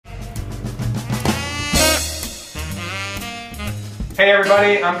Hey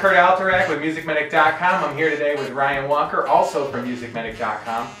everybody, I'm Curt with MusicMedic.com. I'm here today with Ryan Walker, also from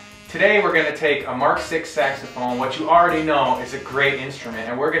MusicMedic.com. Today we're going to take a Mark VI saxophone, what you already know is a great instrument,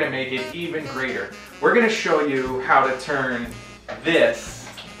 and we're going to make it even greater. We're going to show you how to turn this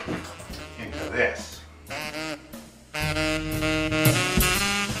into this.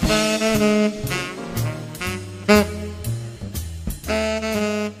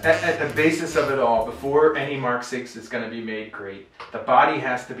 At the basis of it all, before any Mark VI is going to be made great, the body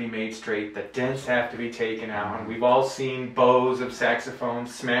has to be made straight, the dents have to be taken out, and we've all seen bows of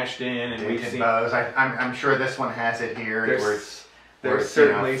saxophones smashed in, and we've seen bows. I'm sure this one has it here. There's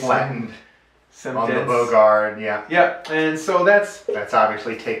certainly flattened some on dents. The bow guard. Yeah. Yep, and so that's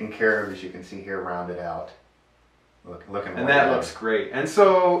obviously taken care of, as you can see here, rounded out. Looking and that looks great. And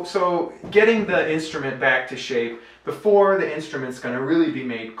so getting the instrument back to shape, before the instrument's going to really be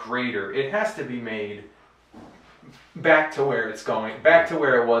made greater, it has to be made back to where it's going, back to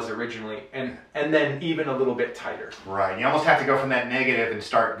where it was originally, and then even a little bit tighter. Right. You almost have to go from that negative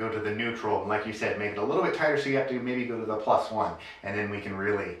and go to the neutral, and like you said, make it a little bit tighter, so you have to maybe go to the +1, and then we can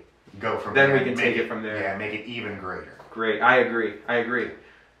really go from there. Then we can take it from there. Yeah, make it even greater. Great. I agree. I agree.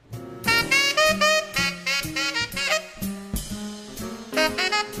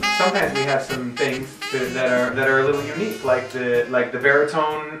 Sometimes we have some things that are a little unique, like the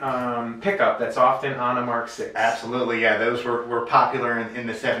Veritone Pick-up that's often on a Mark VI. Absolutely, yeah. Those were popular in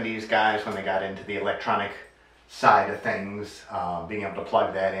the 70s, guys, when they got into the electronic side of things, being able to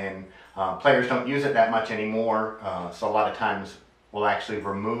plug that in. Players don't use it that much anymore, so a lot of times we'll actually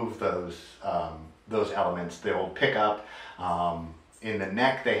remove those elements. The old pickup, in the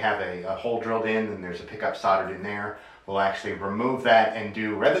neck they have a hole drilled in, and there's a pickup soldered in there. We'll actually remove that and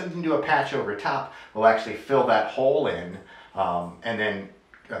rather than do a patch over top, we'll actually fill that hole in and then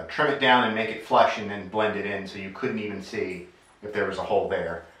trim it down and make it flush and then blend it in so you couldn't even see if there was a hole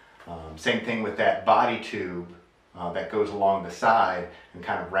there. Same thing with that body tube that goes along the side and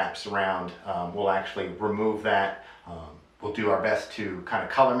kind of wraps around. We'll actually remove that. We'll do our best to kind of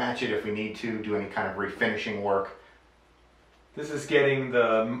color match it if we need to, do any kind of refinishing work. This is getting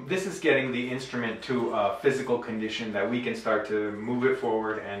the instrument to a physical condition that we can start to move it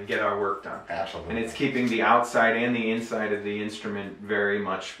forward and get our work done. Absolutely. And it's keeping the outside and the inside of the instrument very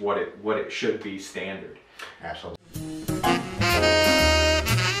much what it should be standard. Absolutely.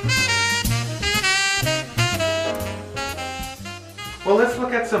 Well, let's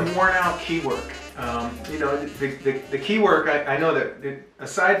look at some worn out key work. You know, the key work, I know that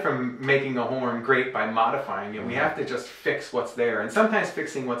aside from making a horn great by modifying it, we have to just fix what's there. And sometimes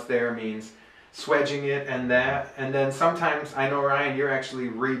fixing what's there means swedging it and then sometimes, I know, Ryan, you're actually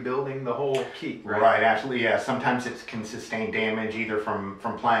rebuilding the whole key, right? Right, absolutely, yeah. Sometimes it can sustain damage either from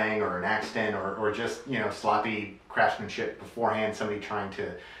playing or an accident or just, you know, sloppy craftsmanship beforehand, somebody trying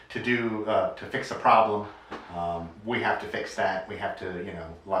to fix a problem. We have to fix that. We have to, you know,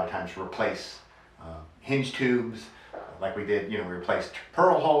 a lot of times replace hinge tubes, like we did, you know, we replaced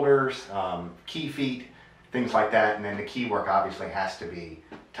pearl holders, key feet, things like that, and then the key work obviously has to be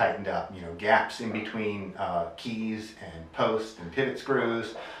tightened up, you know, gaps in between keys and posts and pivot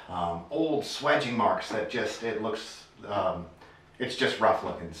screws, old swedging marks that just, it's just rough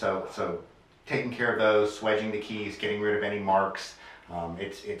looking, so taking care of those, swedging the keys, getting rid of any marks,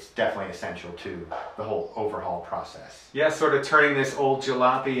 it's definitely essential to the whole overhaul process. Yeah, sort of turning this old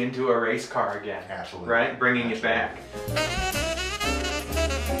jalopy into a race car again. Absolutely. Right? Bringing it back.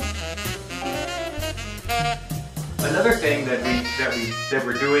 Another thing that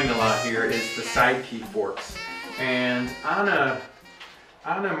we're doing a lot here is the side key forks. And on a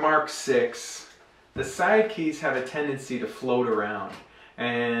Mark VI, the side keys have a tendency to float around.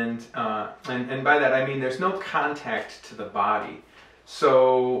 And by that I mean there's no contact to the body.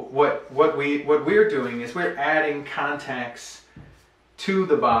 So what we're doing is we're adding contacts to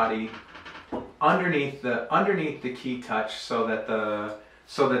the body underneath the key touch so that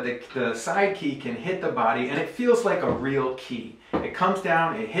the side key can hit the body and it feels like a real key. It comes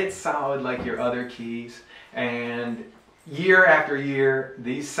down, it hits solid like your other keys, and year after year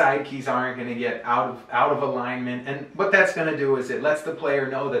these side keys aren't going to get out of alignment, and what that's going to do is it lets the player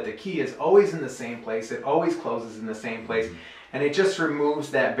know that the key is always in the same place, it always closes in the same place. And it just removes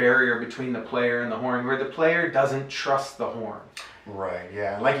that barrier between the player and the horn, where the player doesn't trust the horn. Right,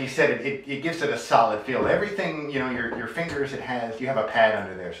 yeah. Like you said, it gives it a solid feel. Everything, you know, your fingers, you have a pad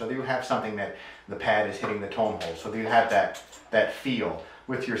under there. So you have something that the pad is hitting the tone hole. So you have that feel.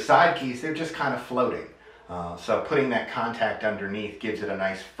 With your side keys, they're just kind of floating. So putting that contact underneath gives it a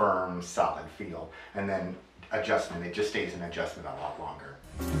nice, firm, solid feel. And then adjustment, it just stays in adjustment a lot longer.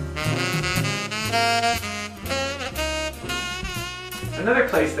 Another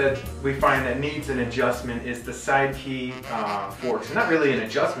place that we find that needs an adjustment is the side key forks. Not really an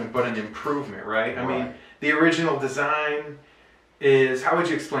adjustment, but an improvement, right? I mean, the original design is, how would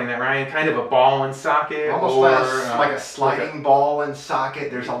you explain that, Ryan? Kind of a ball and socket? Almost like a sliding ball and socket.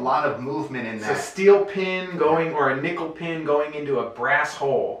 There's a lot of movement in that. It's a steel pin going, or a nickel pin going into a brass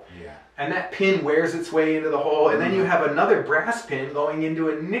hole. Yeah. And that pin wears its way into the hole, and then you have another brass pin going into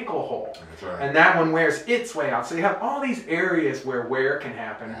a nickel hole. That's right. And that one wears its way out. So you have all these areas where wear can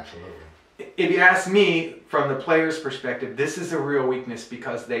happen. Absolutely. If you ask me, from the player's perspective, this is a real weakness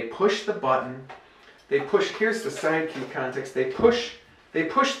because they push the button. They push, here's the side key context, they push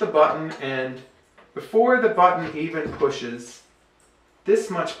the button, and before the button even pushes, this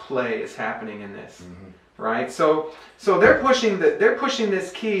much play is happening in this, right? So they're pushing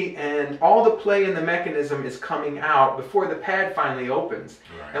this key, and all the play in the mechanism is coming out before the pad finally opens.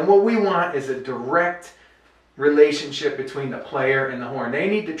 Right. And what we want is a direct relationship between the player and the horn. They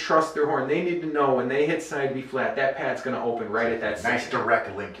need to trust their horn. They need to know when they hit side B flat, that pad's going to open right at that second. Nice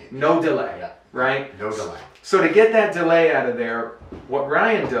direct linkage. No delay. Yeah. Right? No delay. So to get that delay out of there, what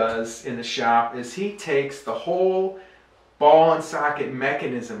Ryan does in the shop is he takes the whole ball and socket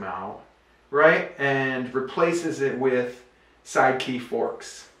mechanism out, right, and replaces it with side key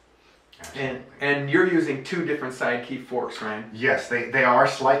forks. And you're using two different side key forks, Ryan? Yes, they are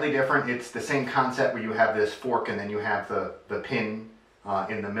slightly different. It's the same concept where you have this fork and then you have the pin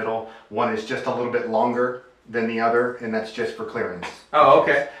in the middle. One is just a little bit longer than the other, and that's just for clearance. Oh,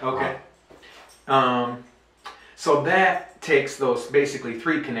 okay, okay. So that takes those basically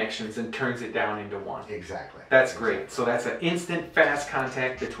three connections and turns it down into one. Exactly. That's great. So that's an instant fast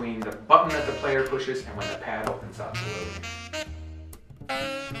contact between the button that the player pushes and when the pad opens up.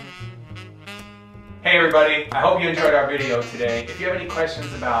 Hey everybody, I hope you enjoyed our video today. If you have any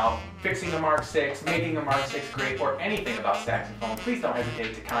questions about fixing a Mark VI, making a Mark VI great, or anything about saxophone, please don't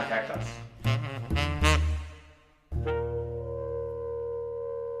hesitate to contact us.